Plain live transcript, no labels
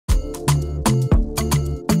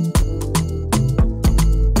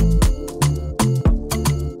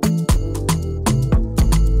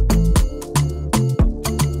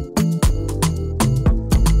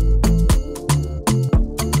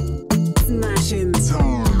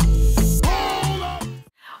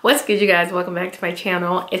What's good, you guys? Welcome back to my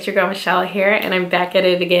channel. It's your girl Chelle here, and I'm back at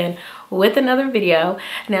it again with another video.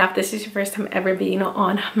 Now, if this is your first time ever being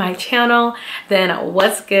on my channel, then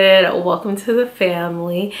what's good? Welcome to the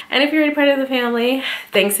family. And if you're already part of the family,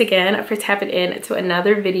 thanks again for tapping in to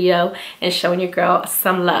another video and showing your girl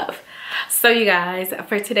some love. So you guys,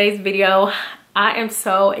 for today's video, I am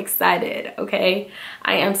so excited, okay?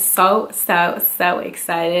 I am so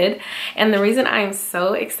excited. And the reason I am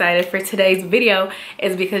so excited for today's video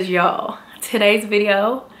is because y'all, today's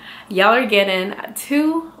video, y'all are getting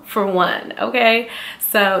 2 for 1, okay?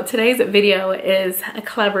 So today's video is a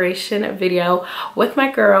collaboration video with my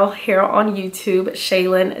girl here on YouTube,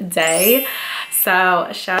 Shalynn Day. So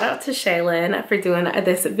shout out to Shalynn for doing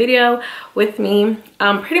this video with me.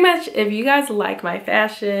 Pretty much, if you guys like my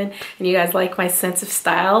fashion and you guys like my sense of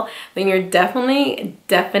style, then you're definitely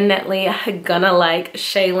gonna like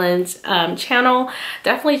Shalynn's channel.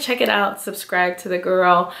 Definitely check it out, subscribe to the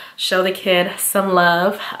girl, show the kid some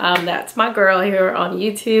love. That's my girl here on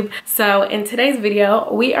YouTube. So in today's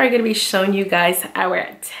video, we are gonna be showing you guys our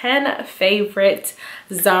 10 favorite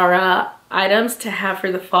ZARA items to have for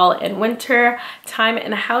the fall and winter time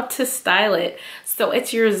and how to style it. So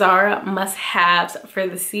it's your ZARA must-haves for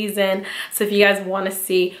the season. So if you guys want to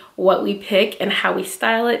see what we pick and how we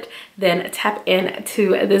style it, then tap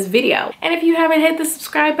into this video. And if you haven't hit the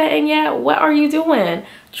subscribe button yet, what are you doing?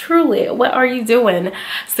 Truly, what are you doing?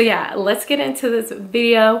 So yeah, let's get into this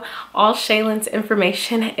video. All Shalynn's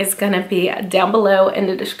information is gonna be down below in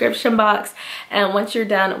the description box. And once you're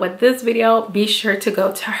done with this video, be sure to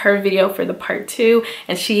go to her video for the part 2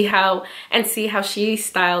 and see how she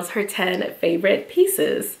styles her 10 favorite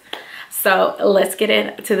pieces. So let's get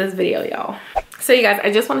into this video, y'all. So you guys,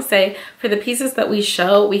 I just want to say, for the pieces that we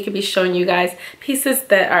show, we could be showing you guys pieces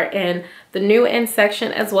that are in the new in section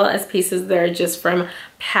as well as pieces that are just from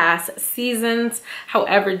past seasons.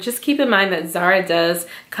 However, just keep in mind that ZARA does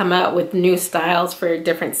come out with new styles for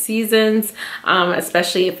different seasons,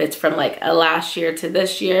 especially if it's from like a last year to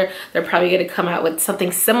this year. They're probably going to come out with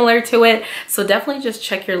something similar to it. So definitely just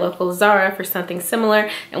check your local ZARA for something similar,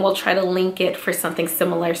 and we'll try to link it for something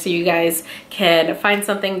similar so you guys can find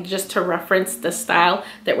something just to reference the style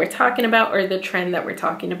that we're talking about or the trend that we're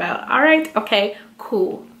talking about. All right, okay,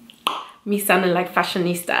 cool. Me sounding like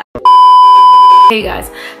fashionista. Hey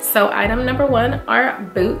guys, so item number 1 are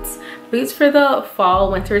boots. Boots for the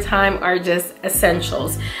fall winter time are just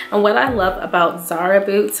essentials. And what I love about ZARA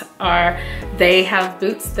boots are they have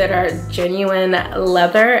boots that are genuine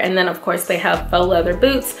leather, and then of course they have faux leather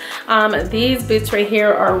boots. These boots right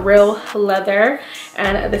here are real leather,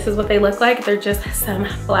 and this is what they look like. They're just some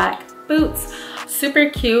black boots. Super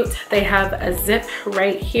cute. They have a zip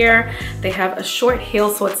right here. They have a short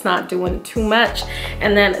heel so it's not doing too much,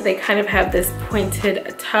 and then they kind of have this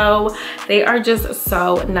pointed toe. They are just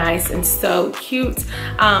so nice and so cute.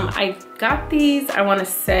 I got these, I want to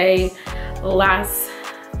say last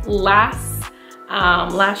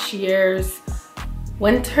year's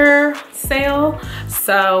winter sale.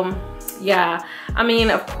 So yeah, I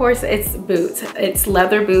mean, of course it's boots, it's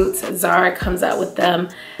leather boots. ZARA comes out with them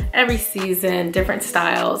every season, different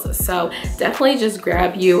styles. So definitely just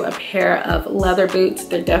grab you a pair of leather boots.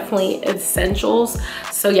 They're definitely essentials.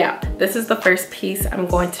 So yeah, this is the first piece I'm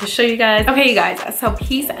going to show you guys. Okay, you guys, so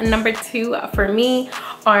piece number 2 for me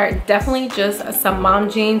are definitely just some mom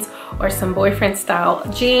jeans or some boyfriend style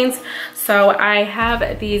jeans. So I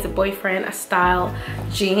have these boyfriend style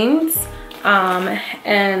jeans.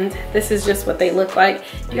 And this is just what they look like.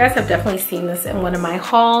 You guys have definitely seen this in one of my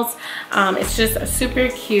hauls. It's just super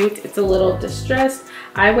cute. It's a little distressed.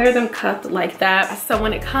 I wear them cuffed like that. So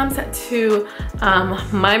when it comes to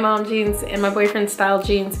my mom jeans and my boyfriend style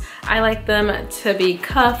jeans, I like them to be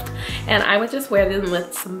cuffed, and I would just wear them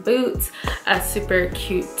with some boots, a super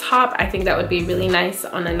cute top. I think that would be really nice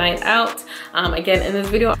on a night out. Again, in this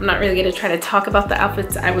video, I'm not really gonna try to talk about the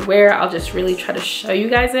outfits I would wear. I'll just really try to show you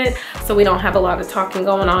guys it so we don't have a lot of talking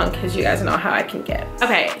going on, because you guys know how I can get.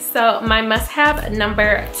 Okay, so my must-have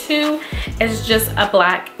number 2 is just a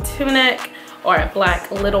black tunic or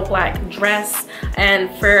a little black dress.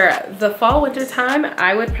 And for the fall winter time,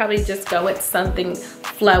 I would probably just go with something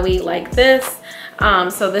flowy like this.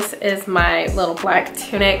 So this is my little black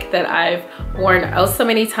tunic that I've worn oh so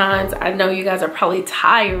many times. I know you guys are probably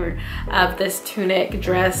tired of this tunic,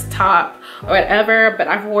 dress, top, or whatever, but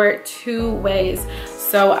I've worn it 2 ways.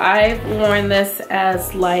 So I've worn this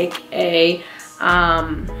as like a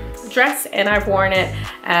dress, and I've worn it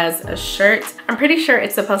as a shirt. I'm pretty sure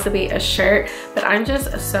it's supposed to be a shirt, but I'm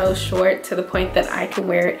just so short to the point that I can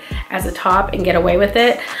wear it as a top and get away with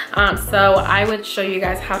it. So I would show you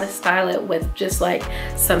guys how to style it with just like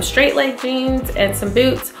some straight leg jeans and some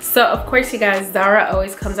boots. So of course, you guys, ZARA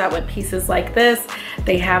always comes out with pieces like this.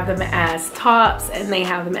 They have them as tops and they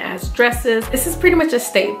have them as dresses. This is pretty much a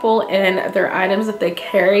staple in their items that they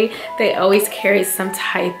carry. They always carry some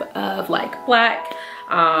type of like black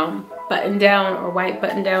button down or white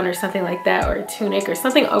button down or something like that, or a tunic or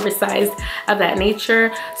something oversized of that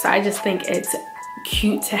nature. So I just think it's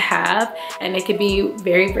cute to have, and it could be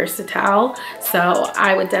very versatile. So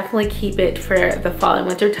I would definitely keep it for the fall and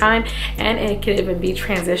winter time, and it could even be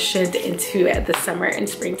transitioned into the summer and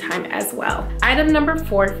springtime as well. Item number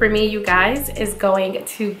 4 for me, you guys, is going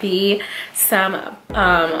to be some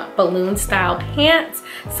balloon style pants.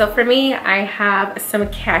 So for me, I have some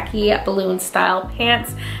khaki balloon style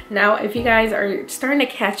pants. Now, if you guys are starting to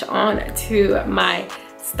catch on to my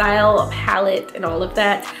style palette and all of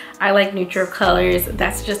that, I like neutral colors.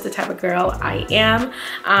 That's just the type of girl I am.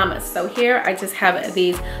 So here I just have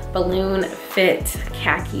these balloon fit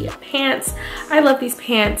khaki pants. I love these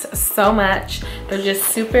pants so much. They're just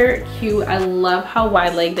super cute. I love how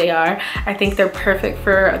wide leg they are. I think they're perfect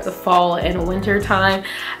for the fall and winter time.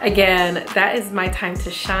 Again, that is my time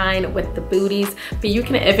to shine with the booties, but you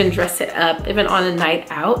can even dress it up even on a night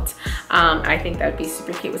out. I think that would be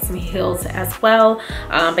super cute with some heels as well.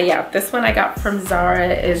 But yeah, this one I got from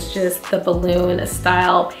ZARA is just the balloon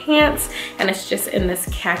style pants, and it's just in this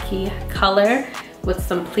khaki color with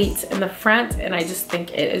some pleats in the front, and I just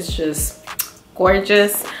think it is just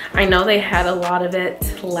gorgeous. I know they had a lot of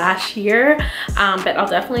it last year, but I'll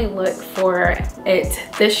definitely look for it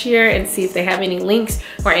this year and see if they have any links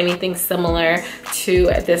or anything similar to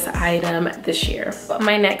this item this year. But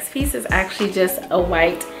my next piece is actually just a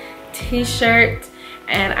white t-shirt,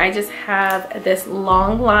 and I just have this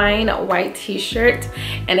long line white t-shirt,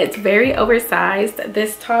 and it's very oversized.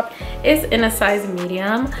 This top is in a size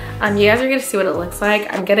medium. You guys are gonna see what it looks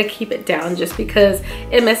like. I'm gonna keep it down just because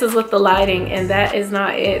it messes with the lighting, and that is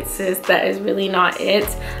not it, sis. That is really not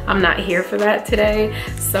it. I'm not here for that today,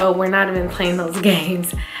 so we're not even playing those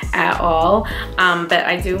games at all. But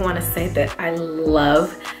I do want to say that I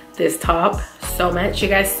love this top so much. You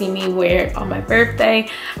guys see me wear it on my birthday,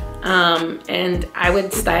 and I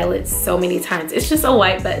would style it so many times. It's just a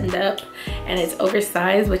white buttoned up, and it's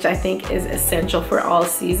oversized, which I think is essential for all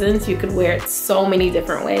seasons. You could wear it so many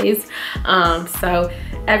different ways. So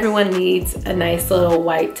everyone needs a nice little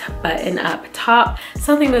white button up top,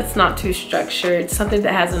 something that's not too structured, something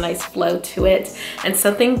that has a nice flow to it, and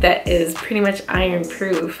something that is pretty much iron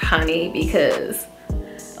proof, honey, because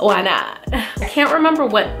why not? I can't remember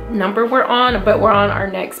what number we're on, but we're on our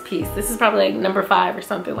next piece. This is probably like number 5 or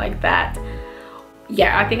something like that.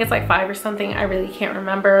 Yeah, I think it's like 5 or something. I really can't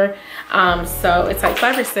remember. So it's like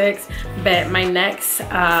 5 or 6. But my next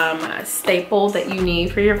staple that you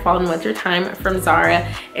need for your fall and winter time from ZARA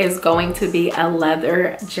is going to be a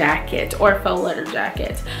leather jacket or faux leather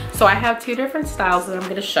jacket. So I have 2 different styles that I'm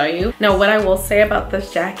going to show you. Now, what I will say about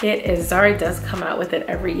this jacket is ZARA does come out with it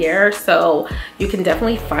every year, so you can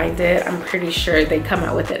definitely find it. I'm pretty sure they come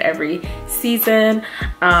out with it every season.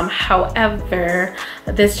 However,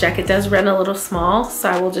 this jacket does run a little small, so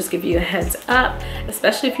I will just give you a heads up,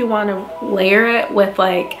 especially if you want to layer it with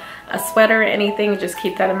like a sweater or anything. Just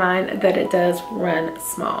keep that in mind that it does run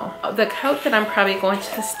small. The coat that I'm probably going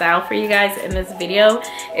to style for you guys in this video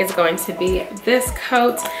is going to be this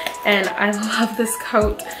coat, and I love this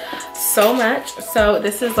coat so much. So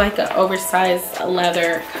this is like an oversized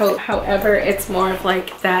leather coat. However, it's more of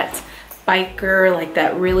like that biker, like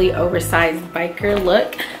that really oversized biker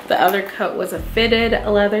look. The other coat was a fitted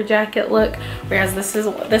leather jacket look, whereas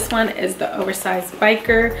this one is the oversized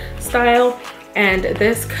biker style. And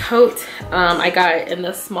this coat, I got it in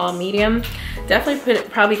the small medium. Definitely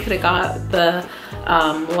probably could have got the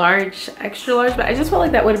large, extra large, but I just felt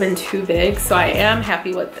like that would have been too big. So I am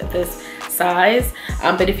happy with this size.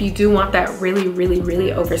 But if you do want that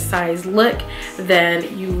really oversized look,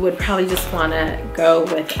 then you would probably just want to go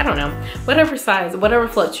with, I don't know, whatever size, whatever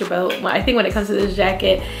floats your boat. I think when it comes to this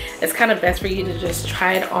jacket, it's kind of best for you to just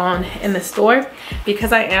try it on in the store.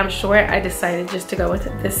 Because I am short, I decided just to go with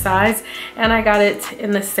this size, and I got it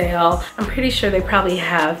in the sale. I'm pretty sure they probably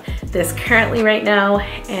have this currently right now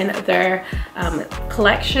in their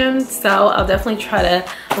collection, so I'll definitely try to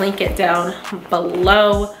link it down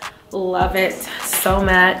below. Love it so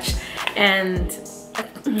much. And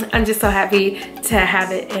I'm just so happy to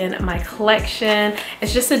have it in my collection.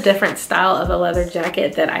 It's just a different style of a leather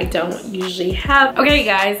jacket that I don't usually have. Okay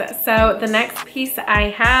guys, so the next piece I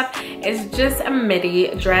have is just a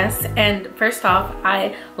midi dress, and first off,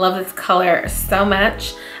 I love this color so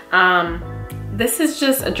much. This is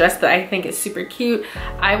just a dress that I think is super cute.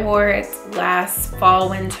 I wore it last fall,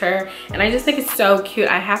 winter, and I just think it's so cute.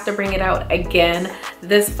 I have to bring it out again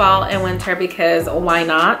this fall and winter because why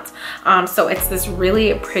not? So it's this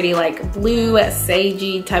really pretty like blue,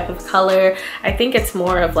 sagey type of color. I think it's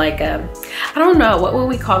more of like a, I don't know, what would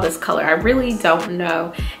we call this color? I really don't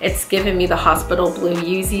know. It's giving me the hospital blue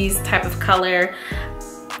Yeezys type of color.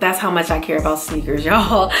 That's how much I care about sneakers,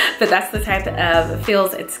 y'all. But that's the type of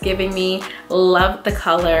feels it's giving me. Love the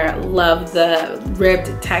color, love the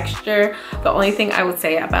ribbed texture. The only thing I would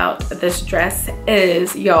say about this dress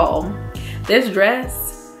is, y'all, this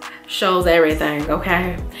dress shows everything,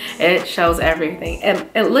 okay? It shows everything. And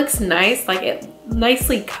it looks nice, like it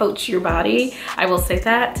nicely coats your body, I will say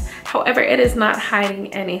that. However, it is not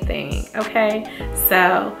hiding anything, okay?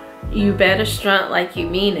 So you better strunt like you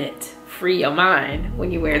mean it. Free your mind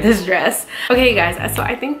when you wear this dress. Okay guys, so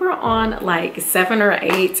I think we're on like 7 or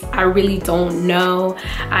 8. I really don't know.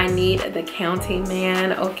 I need the counting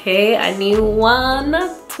man, okay? I need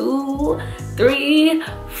 1, 2, 3,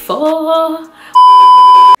 4.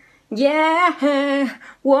 Yeah,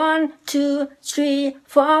 1, 2, 3,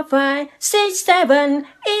 4, 5, 6, 7,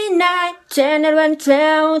 8, 9, 10, 11,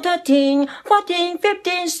 12, 13, 14,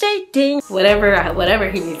 15, 16. Whatever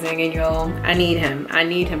he be singing, y'all. I need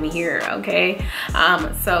him here, okay?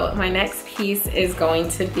 So my next piece is going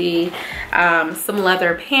to be some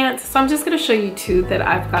leather pants. So I'm just gonna show you 2 that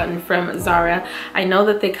I've gotten from ZARA. I know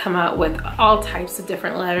that they come out with all types of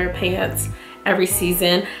different leather pants every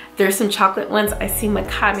season. There's some chocolate ones I see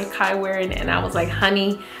Makai wearing, and I was like,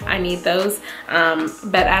 honey, I need those.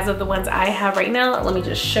 But as of the ones I have right now, let me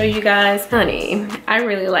just show you guys. Honey, I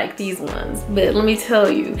really like these ones, but let me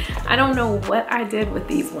tell you, I don't know what I did with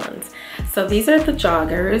these ones. So these are the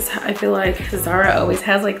joggers. I feel like ZARA always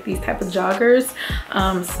has like these type of joggers.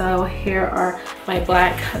 So here are my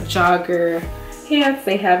black jogger pants.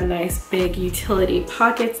 They have nice big utility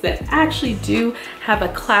pockets that actually do have a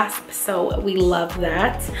clasp, so we love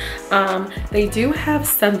that. They do have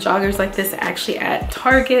some joggers like this actually at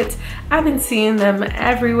Target. I've been seeing them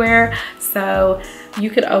everywhere, so you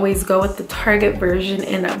could always go with the Target version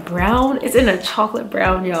in a brown. It's in a chocolate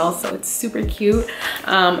brown, y'all, so it's super cute.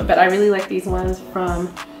 But I really like these ones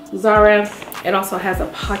from ZARA. It also has a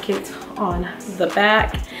pocket on the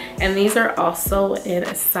back, and these are also in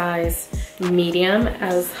a size medium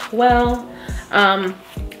as well.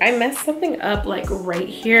 I messed something up like right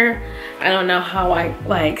here. I don't know how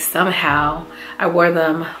somehow I wore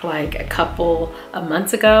them like a couple of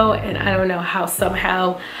months ago, and I don't know how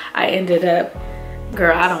somehow I ended up,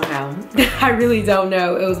 girl, I don't know. I really don't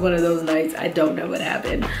know. It was one of those nights. I don't know what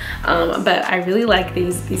happened. But I really like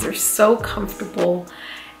these. These are so comfortable.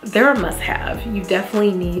 They're a must-have. You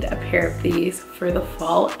definitely need a pair of these for the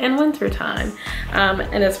fall and winter time.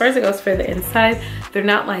 And as far as it goes for the inside, they're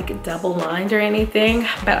not like double lined or anything,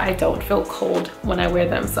 but I don't feel cold when I wear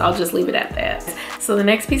them, so I'll just leave it at that. So the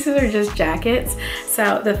next pieces are just jackets.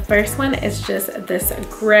 So the first one is just this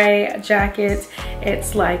gray jacket.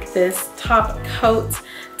 It's like this top coat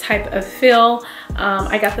type of feel.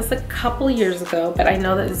 I got this a couple years ago, but I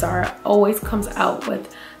know that ZARA always comes out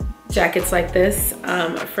with jackets like this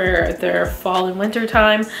for their fall and winter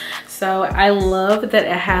time. So I love that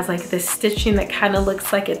it has like this stitching that kind of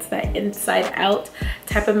looks like it's that inside out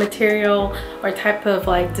type of material or type of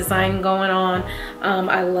like design going on.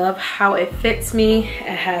 I love how it fits me.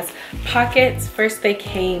 It has pockets. First they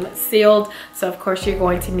came sealed, so of course you're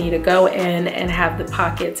going to need to go in and have the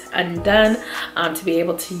pockets undone to be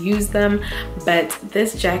able to use them. But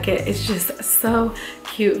this jacket is just so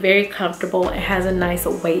cute, very comfortable. It has a nice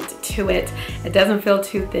weight to it. It doesn't feel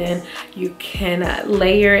too thin. You can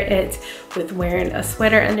layer it with wearing a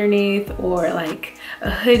sweater underneath or like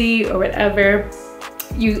a hoodie or whatever.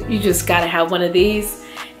 You just gotta have one of these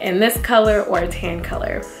in this color or a tan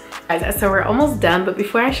color. Guys, so we're almost done, but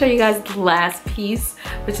before I show you guys the last piece,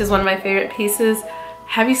 which is one of my favorite pieces,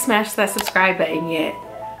 have you smashed that subscribe button yet?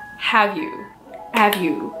 Have you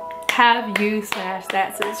smashed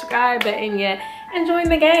that subscribe button yet? And join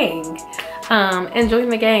the gang. And join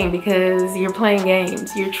the gang because you're playing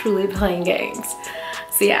games. You're truly playing games.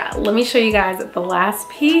 So yeah, let me show you guys the last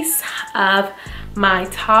piece of my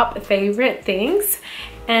top favorite things,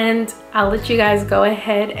 and I'll let you guys go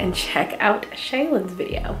ahead and check out Shalynn's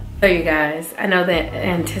video. So you guys, I know that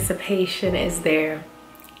anticipation is there.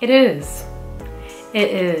 It is.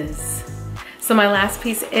 So my last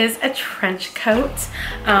piece is a trench coat.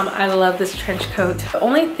 I love this trench coat. The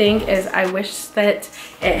only thing is I wish that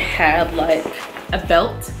it had like a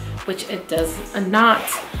belt, which it does not.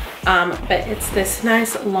 But it's this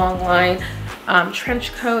nice long line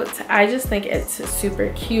trench coat. I just think it's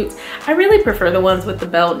super cute. I really prefer the ones with the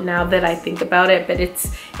belt now that I think about it, but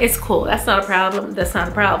it's cool. That's not a problem. That's not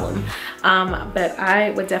a problem. But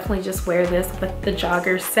I would definitely just wear this with the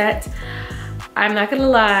jogger set. I'm not gonna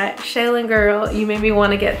lie, Shalynn girl, you made me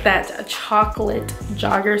want to get that chocolate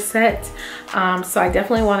jogger set. So I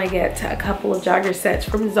definitely want to get a couple of jogger sets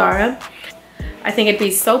from ZARA. I think it'd be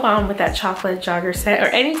so bomb with that chocolate jogger set or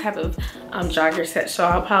any type of jogger set. So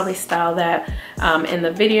I'll probably style that in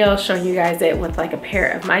the video, showing you guys it with like a pair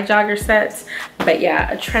of my jogger sets. But yeah,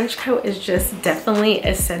 a trench coat is just definitely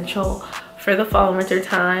essential for the fall and winter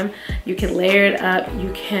time. You can layer it up.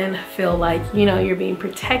 You can feel like, you know, you're being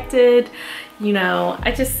protected. You know,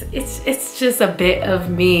 it's just a bit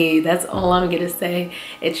of me. That's all I'm gonna say.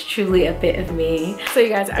 It's truly a bit of me. So you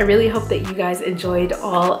guys, I really hope that you guys enjoyed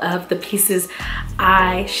all of the pieces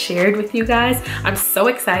I shared with you guys. I'm so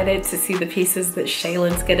excited to see the pieces that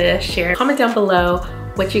Shalynn's gonna share. Comment down below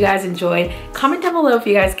what you guys enjoyed. Comment down below if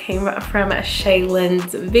you guys came from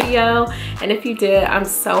Shalynn's video. And if you did, I'm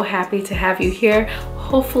so happy to have you here.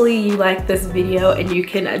 Hopefully you like this video and you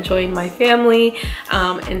can join my family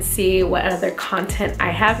and see what other content I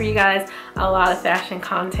have for you guys. A lot of fashion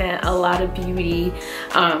content, a lot of beauty,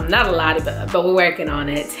 not a lot of it, but we're working on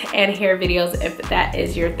it, and hair videos if that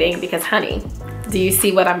is your thing, because honey, do you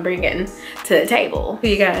see what I'm bringing to the table?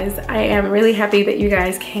 You guys, I am really happy that you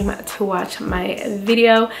guys came to watch my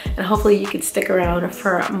video, and hopefully you could stick around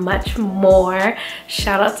for much more.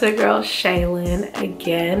 Shout out to the girl Shalynn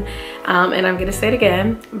again, and I'm gonna say it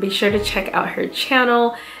again, be sure to check out her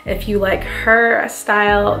channel. If you like her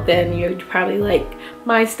style, then you'd probably like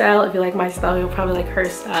my style. If you like my style, you'll probably like her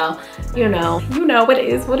style. You know what it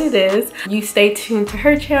is, what it is. You stay tuned to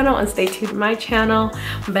her channel and stay tuned to my channel.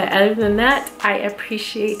 But other than that, I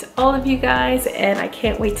appreciate all of you guys, and I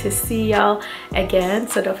can't wait to see y'all again.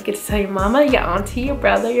 So don't forget to tell your mama, your auntie, your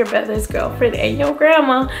brother, your brother's girlfriend, and your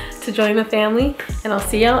grandma to join the family. And I'll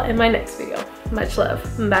see y'all in my next video. Much love.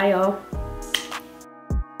 Bye y'all.